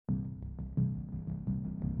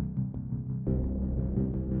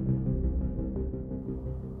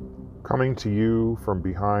Coming to you from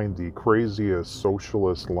behind the craziest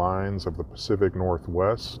socialist lines of the Pacific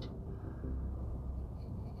Northwest,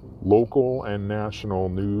 local and national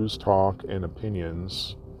news, talk, and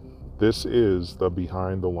opinions, this is the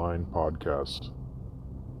Behind the Line podcast.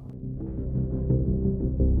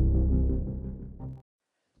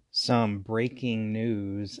 Some breaking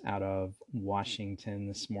news out of Washington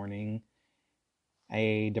this morning.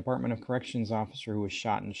 A Department of Corrections officer who was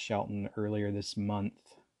shot in Shelton earlier this month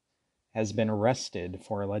has been arrested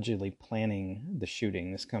for allegedly planning the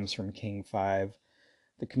shooting. This comes from King 5.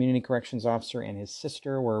 The community corrections officer and his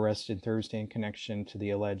sister were arrested Thursday in connection to the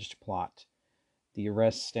alleged plot. The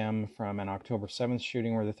arrests stem from an October 7th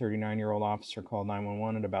shooting where the 39-year-old officer called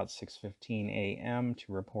 911 at about 6:15 a.m.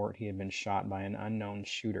 to report he had been shot by an unknown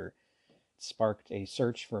shooter. It sparked a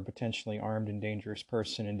search for a potentially armed and dangerous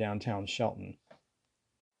person in downtown Shelton.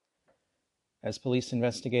 As police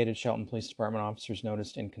investigated, Shelton Police Department officers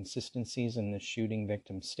noticed inconsistencies in the shooting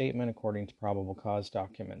victim's statement, according to probable cause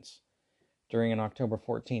documents. During an October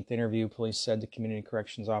 14th interview, police said the community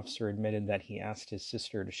corrections officer admitted that he asked his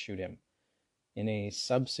sister to shoot him. In a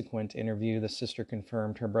subsequent interview, the sister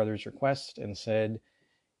confirmed her brother's request and said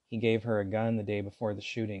he gave her a gun the day before the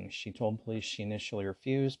shooting. She told police she initially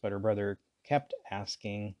refused, but her brother kept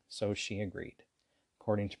asking, so she agreed,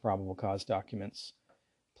 according to probable cause documents.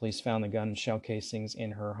 Police found the gun and shell casings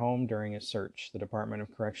in her home during a search. The Department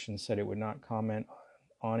of Corrections said it would not comment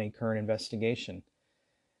on a current investigation.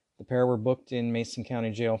 The pair were booked in Mason County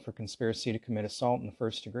Jail for conspiracy to commit assault in the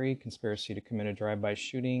first degree, conspiracy to commit a drive-by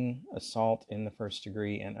shooting, assault in the first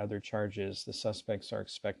degree, and other charges. The suspects are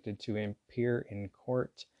expected to appear in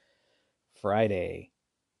court Friday.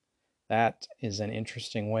 That is an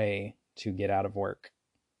interesting way to get out of work.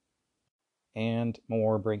 And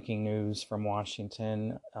more breaking news from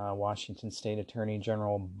Washington. Washington State Attorney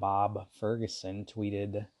General Bob Ferguson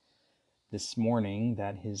tweeted this morning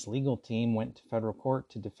that his legal team went to federal court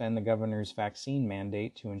to defend the governor's vaccine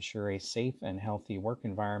mandate to ensure a safe and healthy work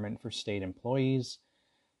environment for state employees,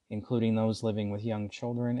 including those living with young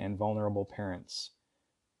children and vulnerable parents.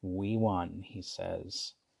 We won, he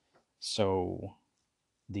says. So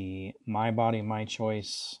the My Body, My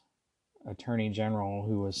Choice Attorney General,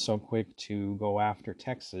 who was so quick to go after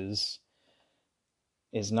Texas,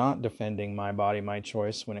 is not defending My Body, My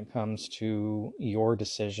Choice when it comes to your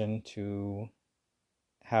decision to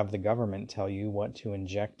have the government tell you what to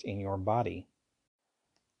inject in your body.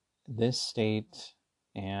 This state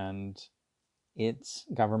and its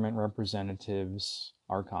government representatives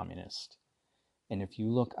are communist. And if you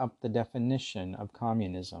look up the definition of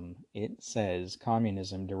communism, it says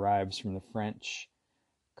communism derives from the French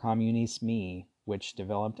communisme, which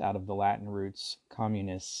developed out of the Latin roots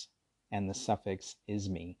communis and the suffix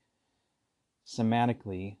isme.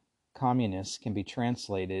 Semantically, communist can be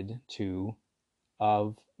translated to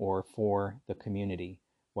of or for the community,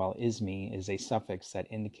 while isme is a suffix that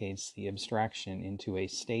indicates the abstraction into a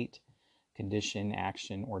state, condition,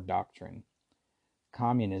 action, or doctrine.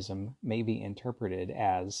 Communism may be interpreted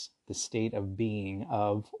as the state of being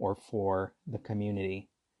of or for the community.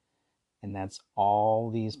 And that's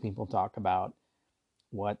all these people talk about,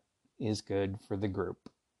 what is good for the group.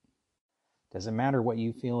 Doesn't matter what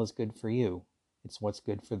you feel is good for you. It's what's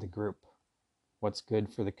good for the group, what's good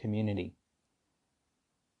for the community.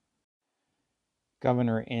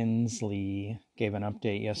 Governor Inslee gave an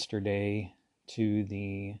update yesterday to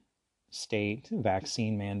the state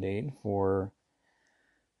vaccine mandate for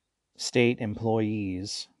state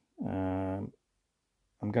employees.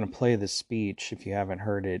 I'm going to play this speech if you haven't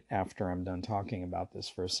heard it after I'm done talking about this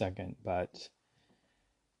for a second, but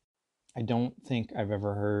I don't think I've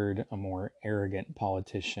ever heard a more arrogant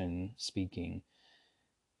politician speaking.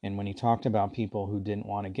 And when he talked about people who didn't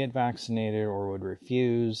want to get vaccinated or would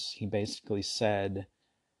refuse, he basically said,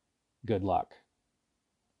 good luck.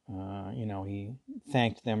 He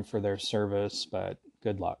thanked them for their service, but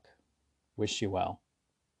good luck. Wish you well.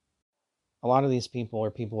 A lot of these people are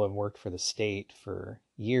people who have worked for the state for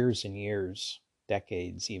years and years,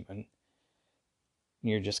 decades even.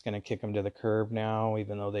 You're just going to kick them to the curb now,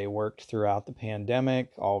 even though they worked throughout the pandemic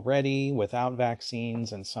already without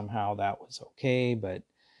vaccines, and somehow that was okay. But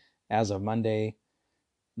as of Monday,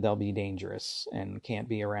 they'll be dangerous and can't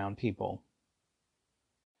be around people.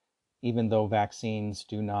 Even though vaccines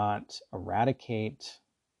do not eradicate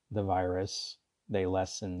the virus, they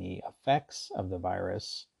lessen the effects of the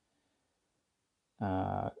virus.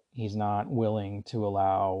 He's not willing to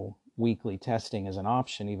allow weekly testing as an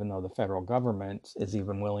option, even though the federal government is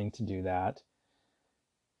even willing to do that.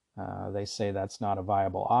 They say that's not a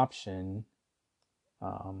viable option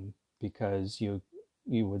because you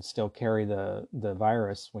you would still carry the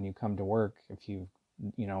virus when you come to work if you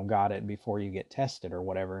got it before you get tested or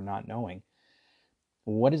whatever, not knowing.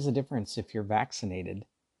 What is the difference if you're vaccinated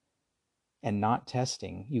and not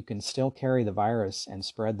testing? You can still carry the virus and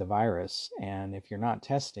spread the virus, and if you're not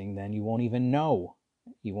testing, then you won't even know.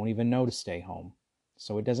 You won't even know to stay home.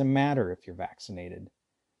 So it doesn't matter if you're vaccinated.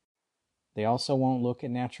 They also won't look at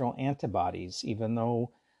natural antibodies, even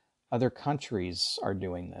though other countries are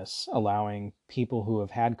doing this, allowing people who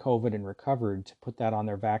have had COVID and recovered to put that on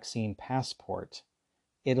their vaccine passport.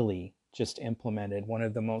 Italy just implemented one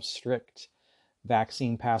of the most strict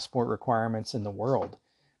vaccine passport requirements in the world.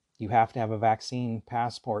 You have to have a vaccine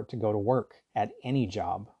passport to go to work at any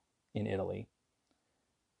job in Italy.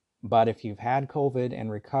 But if you've had COVID and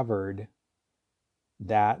recovered,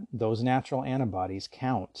 those natural antibodies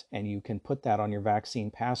count, and you can put that on your vaccine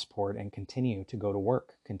passport and continue to go to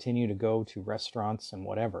work, continue to go to restaurants and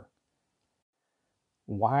whatever.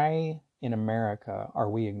 Why in America are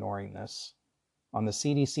we ignoring this? On the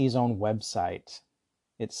CDC's own website,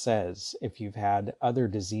 it says if you've had other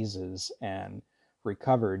diseases and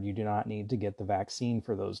recovered, you do not need to get the vaccine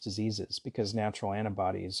for those diseases because natural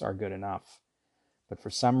antibodies are good enough. But for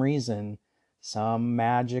some reason, some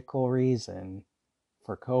magical reason,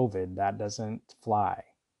 for COVID, that doesn't fly.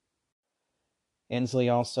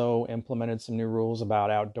 Inslee also implemented some new rules about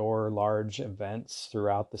outdoor large events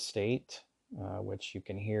throughout the state, which you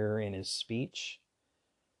can hear in his speech.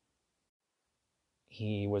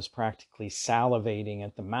 He was practically salivating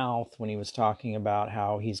at the mouth when he was talking about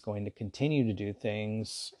how he's going to continue to do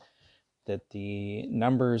things, that the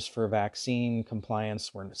numbers for vaccine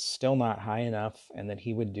compliance were still not high enough, and that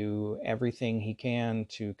he would do everything he can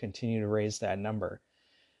to continue to raise that number.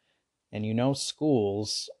 And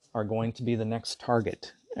schools are going to be the next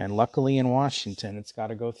target. And luckily in Washington, it's got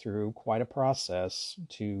to go through quite a process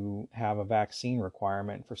to have a vaccine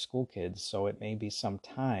requirement for school kids. So it may be some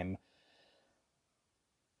time.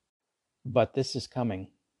 But this is coming.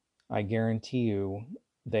 I guarantee you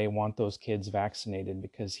they want those kids vaccinated,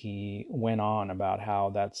 because he went on about how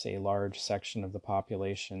that's a large section of the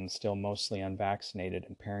population still mostly unvaccinated,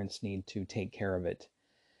 and parents need to take care of it.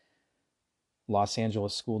 Los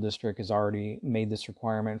Angeles School District has already made this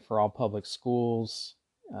requirement for all public schools,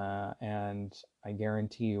 and I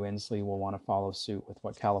guarantee you Inslee will want to follow suit with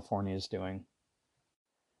what California is doing.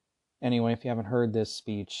 Anyway, if you haven't heard this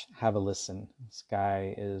speech, have a listen. This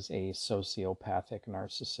guy is a sociopathic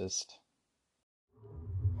narcissist.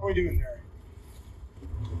 How are we doing there?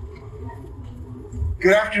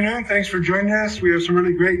 Good afternoon. Thanks for joining us. We have some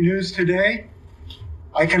really great news today.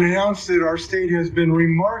 I can announce that our state has been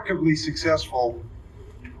remarkably successful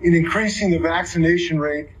in increasing the vaccination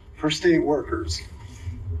rate for state workers.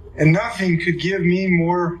 And nothing could give me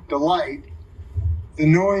more delight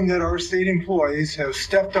than knowing that our state employees have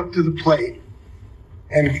stepped up to the plate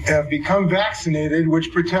and have become vaccinated,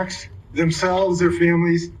 which protects themselves, their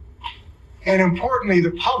families, and importantly,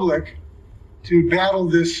 the public, to battle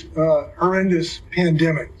this horrendous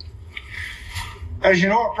pandemic. As you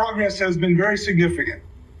know, our progress has been very significant.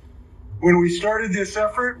 When we started this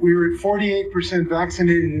effort, we were at 48%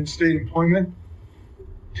 vaccinated in state employment.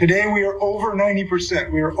 Today, we are over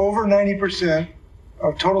 90%. We are over 90%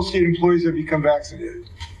 of total state employees have become vaccinated.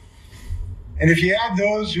 And if you add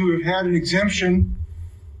those who have had an exemption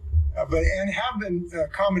and have been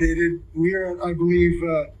accommodated, we are at, I believe,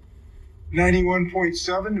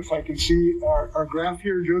 91.7. If I can see our graph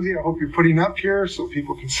here, Josie, I hope you're putting up here so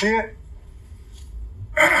people can see it.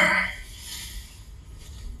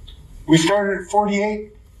 We started at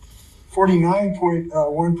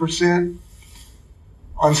 49.1%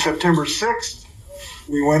 on September 6th.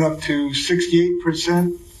 We went up to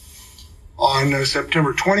 68% on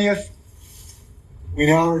September 20th. We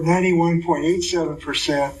now are at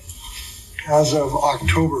 91.87% as of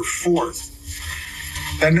October 4th.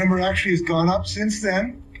 That number actually has gone up since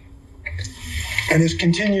then and has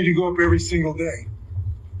continued to go up every single day.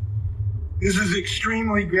 This is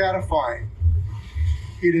extremely gratifying.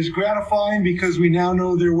 It is gratifying because we now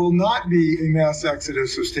know there will not be a mass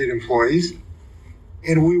exodus of state employees,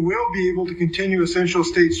 and we will be able to continue essential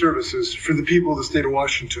state services for the people of the state of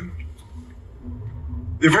Washington.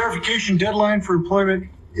 The verification deadline for employment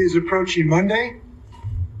is approaching Monday.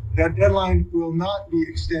 That deadline will not be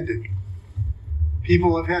extended.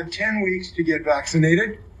 People have had 10 weeks to get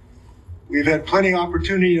vaccinated. We've had plenty of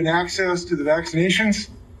opportunity and access to the vaccinations,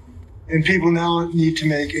 and people now need to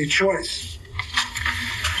make a choice.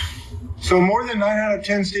 So more than 9 out of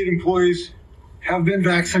 10 state employees have been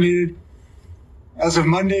vaccinated. As of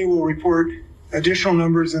Monday, we'll report additional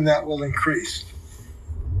numbers, and that will increase.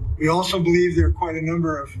 We also believe there are quite a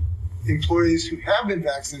number of employees who have been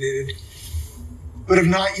vaccinated but have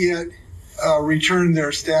not yet returned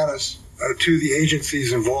their status to the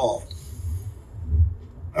agencies involved.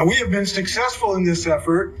 We have been successful in this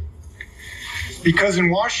effort because in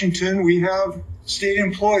Washington we have state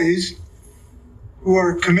employees who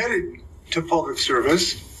are committed to public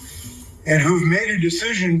service and who've made a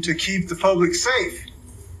decision to keep the public safe,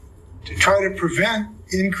 to try to prevent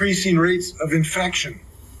increasing rates of infection.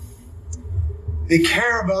 They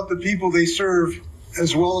care about the people they serve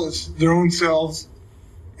as well as their own selves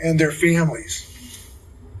and their families.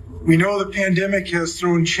 We know the pandemic has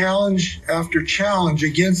thrown challenge after challenge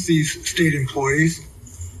against these state employees,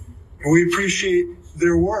 and we appreciate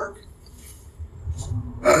their work.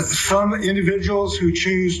 Some individuals who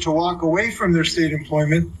choose to walk away from their state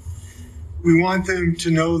employment, we want them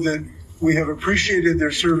to know that we have appreciated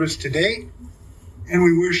their service to date and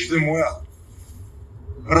we wish them well.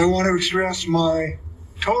 But I want to express my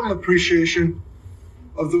total appreciation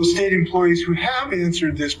of those state employees who have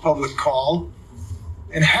answered this public call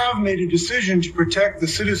and have made a decision to protect the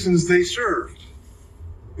citizens they serve.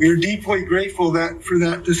 We are deeply grateful for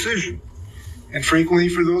that decision. And frequently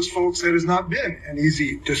for those folks, that has not been an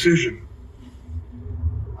easy decision.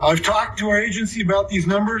 I've talked to our agency about these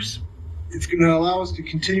numbers. It's going to allow us to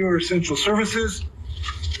continue our essential services.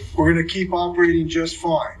 We're going to keep operating just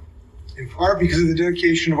fine, in part because of the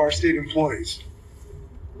dedication of our state employees.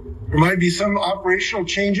 There might be some operational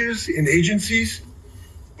changes in agencies,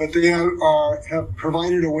 but they have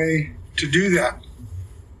provided a way to do that.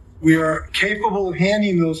 We are capable of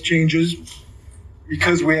handling those changes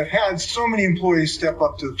because we have had so many employees step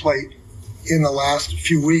up to the plate in the last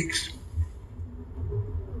few weeks.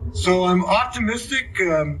 So I'm optimistic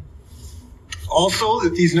also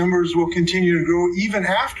that these numbers will continue to grow even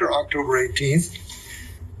after October 18th,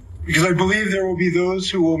 because I believe there will be those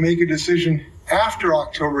who will make a decision after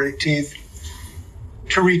October 18th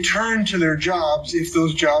to return to their jobs if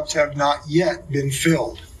those jobs have not yet been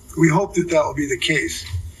filled. We hope that that will be the case,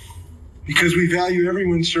 because we value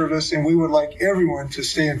everyone's service and we would like everyone to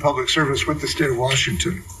stay in public service with the state of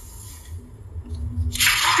Washington.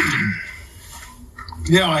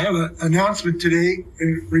 Now, I have an announcement today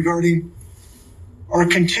regarding our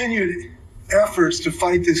continued efforts to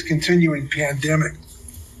fight this continuing pandemic.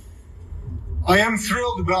 I am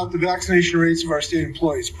thrilled about the vaccination rates of our state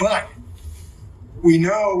employees, but we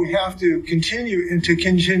know we have to continue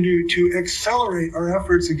to accelerate our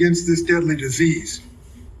efforts against this deadly disease.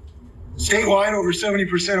 Statewide, over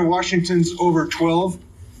 70% of Washington's over 12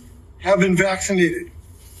 have been vaccinated.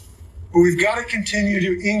 But we've got to continue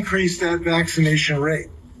to increase that vaccination rate.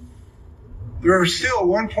 There are still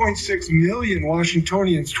 1.6 million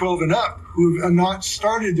Washingtonians 12 and up who have not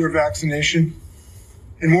started their vaccination,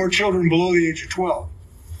 and more children below the age of 12.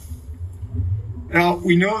 Now,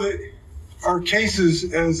 we know that our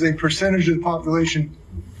cases as a percentage of the population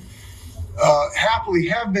happily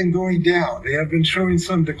have been going down. They have been showing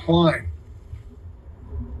some decline.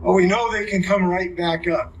 But we know they can come right back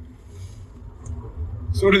up.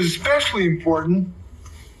 So it is especially important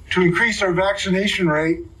to increase our vaccination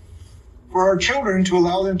rate for our children to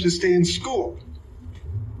allow them to stay in school.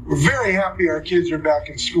 We're very happy our kids are back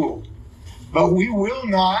in school, but we will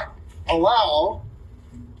not allow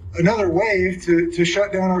another wave to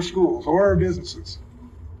shut down our schools or our businesses.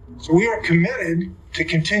 So we are committed to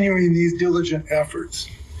continuing these diligent efforts.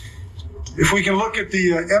 If we can look at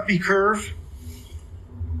the epi curve,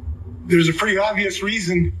 there's a pretty obvious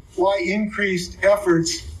reason why increased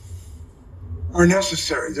efforts are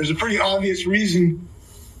necessary. There's a pretty obvious reason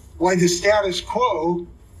why the status quo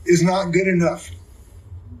is not good enough.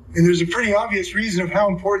 And there's a pretty obvious reason of how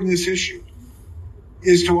important this issue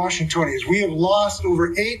is to Washingtonians. We have lost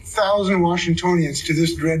over 8,000 Washingtonians to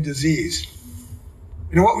this dread disease.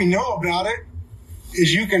 And what we know about it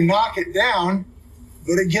is you can knock it down,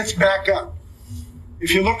 but it gets back up.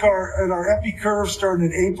 If you look at our epi curve starting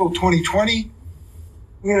in April 2020,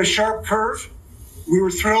 we had a sharp curve. We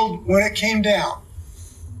were thrilled when it came down.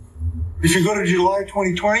 If you go to July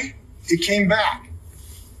 2020, it came back.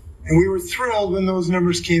 And we were thrilled when those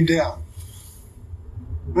numbers came down.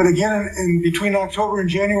 But again, in between October and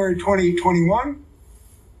January 2021,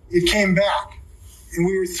 it came back. And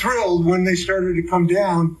we were thrilled when they started to come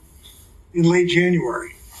down in late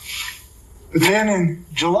January. But then in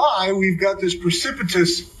July, we've got this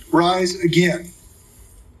precipitous rise again.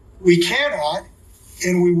 We cannot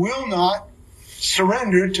and we will not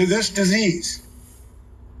surrender to this disease.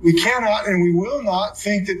 We cannot and we will not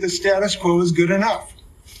think that the status quo is good enough.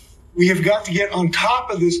 We have got to get on top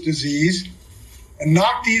of this disease and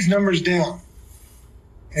knock these numbers down.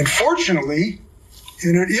 And fortunately,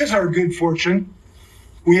 and it is our good fortune,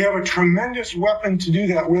 We have a tremendous weapon to do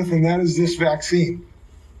that with, and that is this vaccine.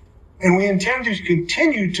 And we intend to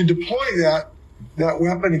continue to deploy that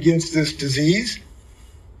weapon against this disease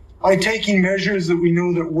by taking measures that we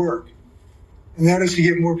know that work. And that is to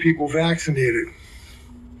get more people vaccinated.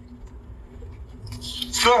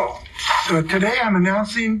 So, today I'm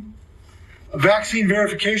announcing a vaccine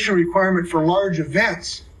verification requirement for large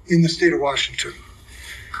events in the state of Washington.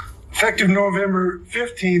 Effective November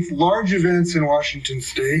 15th, large events in Washington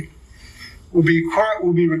state will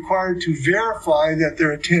be required to verify that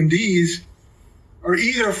their attendees are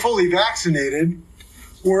either fully vaccinated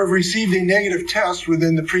or have received a negative test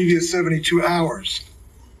within the previous 72 hours.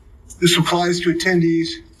 This applies to attendees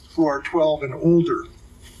who are 12 and older.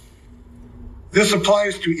 This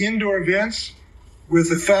applies to indoor events with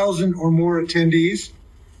 1,000 or more attendees,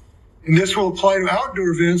 and this will apply to outdoor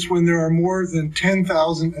events when there are more than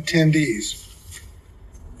 10,000 attendees.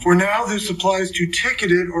 For now, this applies to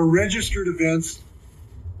ticketed or registered events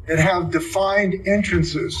that have defined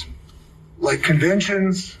entrances, like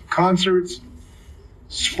conventions, concerts,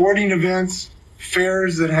 sporting events,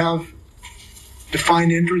 fairs that have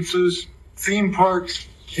defined entrances, theme parks,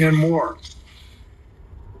 and more.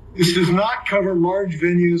 This does not cover large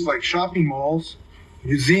venues like shopping malls,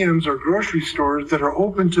 museums, or grocery stores that are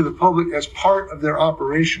open to the public as part of their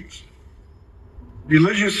operations.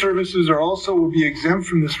 Religious services will be exempt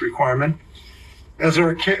from this requirement, as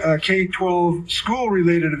are K-12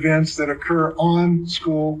 school-related events that occur on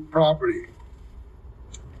school property.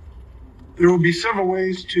 There will be several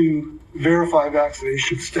ways to verify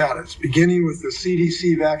vaccination status, beginning with the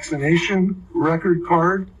CDC vaccination record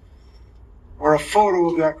card or a photo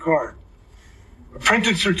of that card. A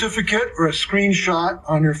printed certificate or a screenshot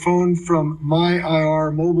on your phone from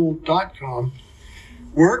myirmobile.com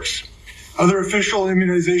works. Other official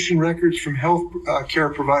immunization records from health care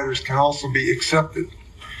providers can also be accepted.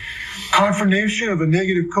 Confirmation of a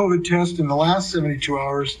negative COVID test in the last 72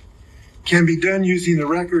 hours can be done using the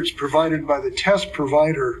records provided by the test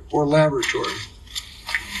provider or laboratory.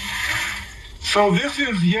 So this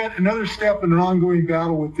is yet another step in an ongoing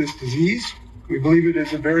battle with this disease. We believe it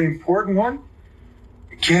is a very important one.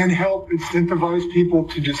 It can help incentivize people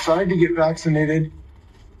to decide to get vaccinated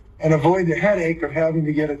and avoid the headache of having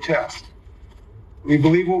to get a test. We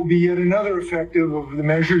believe it will be yet another effective of the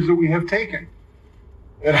measures that we have taken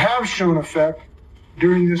that have shown effect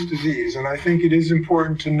during this disease. And I think it is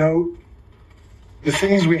important to note the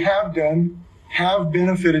things we have done have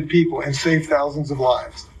benefited people and saved thousands of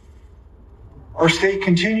lives. Our state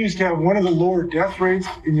continues to have one of the lower death rates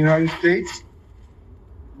in the United States.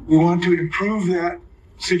 We want to improve that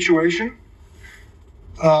situation,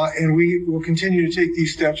 and we will continue to take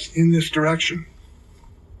these steps in this direction.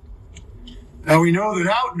 Now, we know that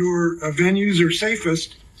outdoor venues are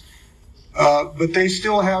safest, but they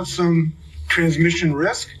still have some transmission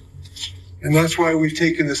risk, and that's why we've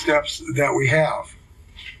taken the steps that we have.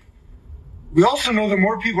 We also know that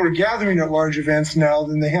more people are gathering at large events now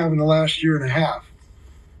than they have in the last year and a half.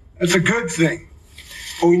 That's a good thing,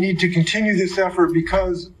 but we need to continue this effort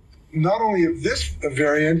because not only of this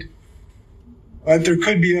variant, but there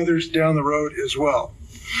could be others down the road as well.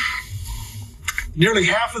 Nearly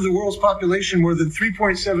half of the world's population, more than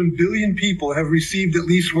 3.7 billion people, have received at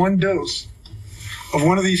least one dose of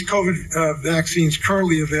one of these COVID vaccines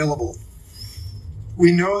currently available.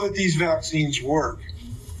 We know that these vaccines work,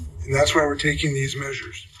 and that's why we're taking these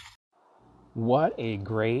measures. What a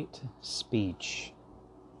great speech.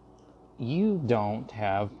 You don't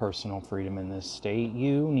have personal freedom in this state.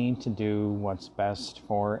 You need to do what's best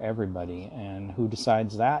for everybody. And who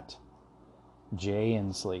decides that? Jay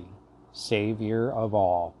Inslee, savior of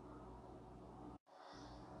all.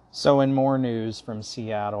 So in more news from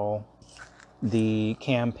Seattle, the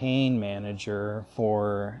campaign manager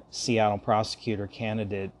for Seattle prosecutor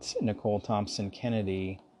candidate Nicole Thompson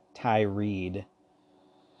Kennedy, Ty Reed,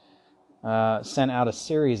 sent out a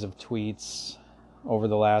series of tweets over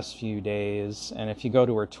the last few days, and if you go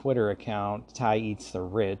to her Twitter account, Ty Eats the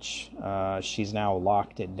Rich, she's now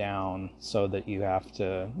locked it down so that you have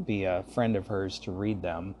to be a friend of hers to read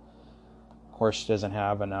them. Of course, she doesn't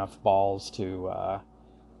have enough balls to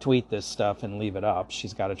tweet this stuff and leave it up.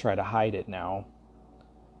 She's got to try to hide it now.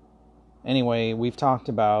 Anyway, we've talked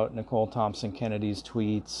about Nicole Thompson Kennedy's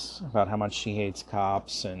tweets, about how much she hates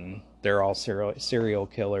cops and they're all serial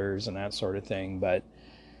killers and that sort of thing, but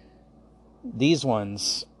these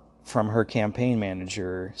ones from her campaign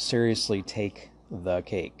manager seriously take the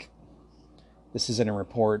cake. This is in a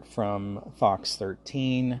report from Fox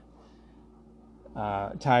 13.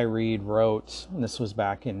 Ty Reed wrote, and this was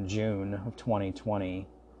back in June of 2020,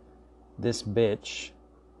 "This bitch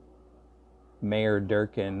Mayor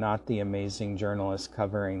Durkin, not the amazing journalist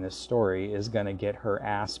covering this story, is going to get her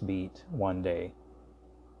ass beat one day.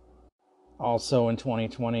 Also in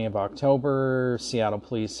 2020 of October, Seattle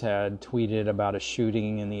police had tweeted about a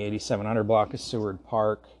shooting in the 8700 block of Seward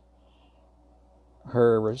Park.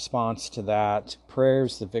 Her response to that,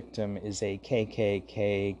 prayers the victim is a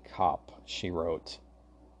KKK cop, she wrote.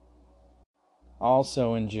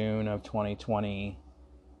 Also in June of 2020,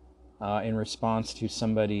 in response to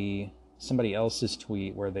somebody else's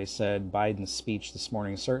tweet where they said Biden's speech this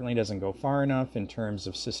morning certainly doesn't go far enough in terms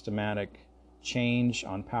of systematic change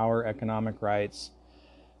on power, economic rights,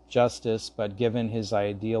 justice, but given his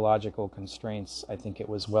ideological constraints, I think it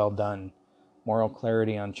was well done. Moral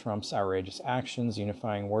clarity on Trump's outrageous actions,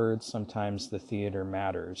 unifying words, sometimes the theater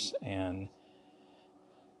matters. And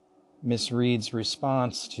Miss Reed's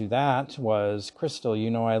response to that was, Crystal,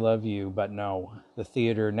 you know I love you, but no, the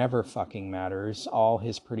theater never fucking matters. All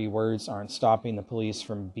his pretty words aren't stopping the police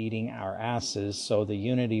from beating our asses, so the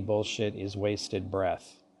unity bullshit is wasted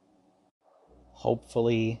breath.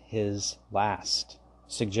 Hopefully his last,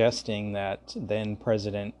 suggesting that then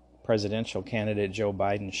presidential candidate Joe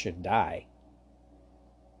Biden should die.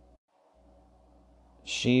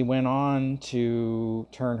 She went on to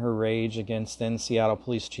turn her rage against then Seattle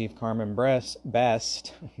Police Chief Carmen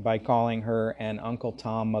Best by calling her an Uncle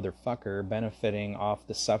Tom motherfucker benefiting off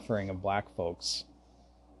the suffering of black folks.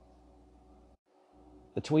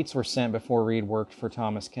 The tweets were sent before Reed worked for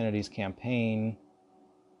Thomas Kennedy's campaign.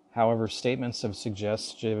 However, statements of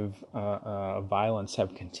suggestive violence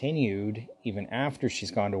have continued even after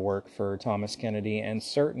she's gone to work for Thomas Kennedy, and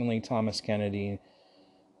certainly Thomas Kennedy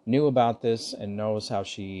knew about this and knows how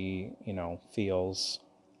she, feels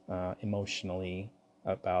emotionally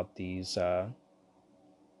about these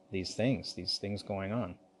things going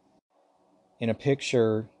on. In a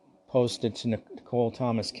picture posted to Nicole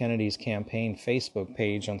Thomas Kennedy's campaign Facebook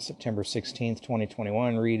page on September 16th,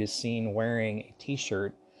 2021, Reed is seen wearing a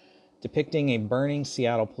t-shirt depicting a burning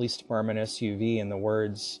Seattle Police Department SUV in the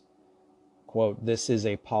words, quote, "This is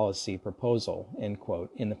a policy proposal," end quote.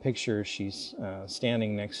 In the picture, she's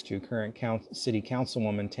standing next to current city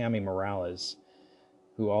councilwoman Tammy Morales,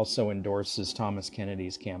 who also endorses Thomas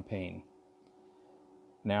Kennedy's campaign.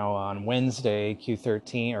 Now, on Wednesday,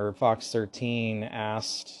 Fox 13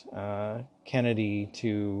 asked Kennedy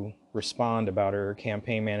to respond about her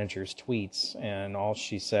campaign manager's tweets, and all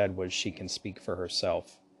she said was she can speak for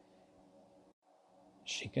herself.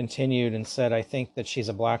 She continued and said, "I think that she's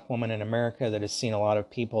a black woman in America that has seen a lot of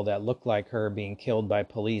people that look like her being killed by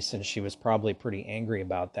police," and she was probably pretty angry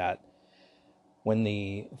about that. When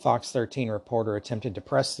the Fox 13 reporter attempted to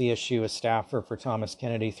press the issue, a staffer for Thomas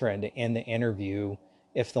Kennedy threatened to end the interview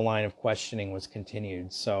if the line of questioning was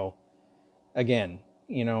continued. So, again,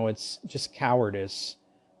 it's just cowardice.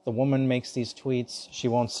 The woman makes these tweets. She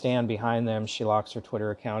won't stand behind them. She locks her Twitter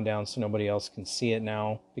account down so nobody else can see it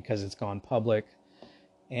now because it's gone public.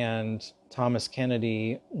 And Thomas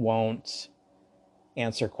Kennedy won't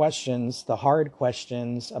answer questions, the hard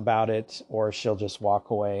questions about it, or she'll just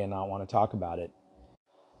walk away and not want to talk about it.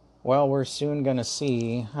 Well, we're soon going to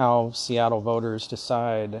see how Seattle voters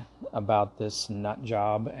decide about this nut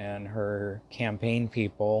job and her campaign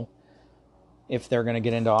people, if they're going to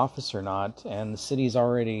get into office or not. And the city's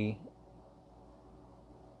already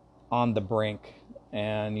on the brink,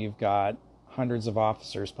 and you've got hundreds of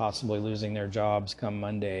officers possibly losing their jobs come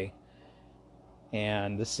Monday.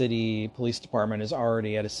 And the city police department is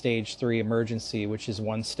already at a stage 3 emergency, which is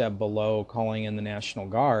one step below calling in the National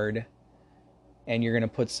Guard. And you're going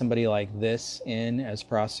to put somebody like this in as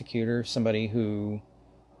prosecutor, somebody who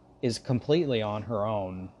is completely on her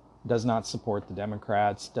own, does not support the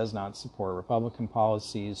Democrats, does not support Republican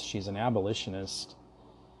policies. She's an abolitionist,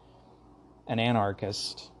 an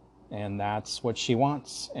anarchist. And that's what she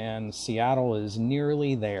wants. And Seattle is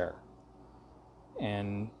nearly there.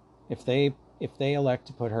 And if they elect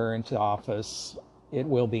to put her into office, it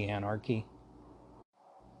will be anarchy.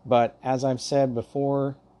 But as I've said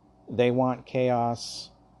before, they want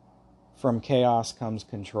chaos. From chaos comes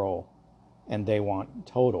control. And they want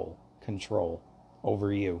total control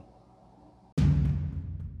over you.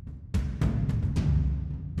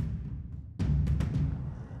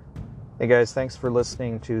 Hey guys, thanks for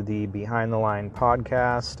listening to the Behind the Line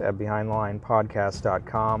podcast at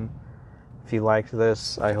behindthelinepodcast.com. If you liked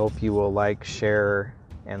this, I hope you will like, share,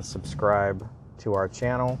 and subscribe to our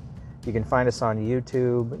channel. You can find us on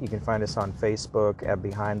YouTube. You can find us on Facebook at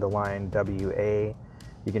Behind the Line WA.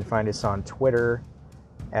 You can find us on Twitter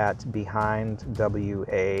at Behind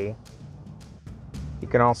WA. You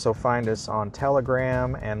can also find us on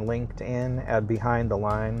Telegram and LinkedIn at Behind the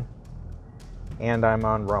Line. And I'm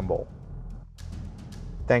on Rumble.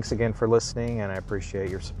 Thanks again for listening, and I appreciate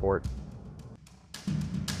your support.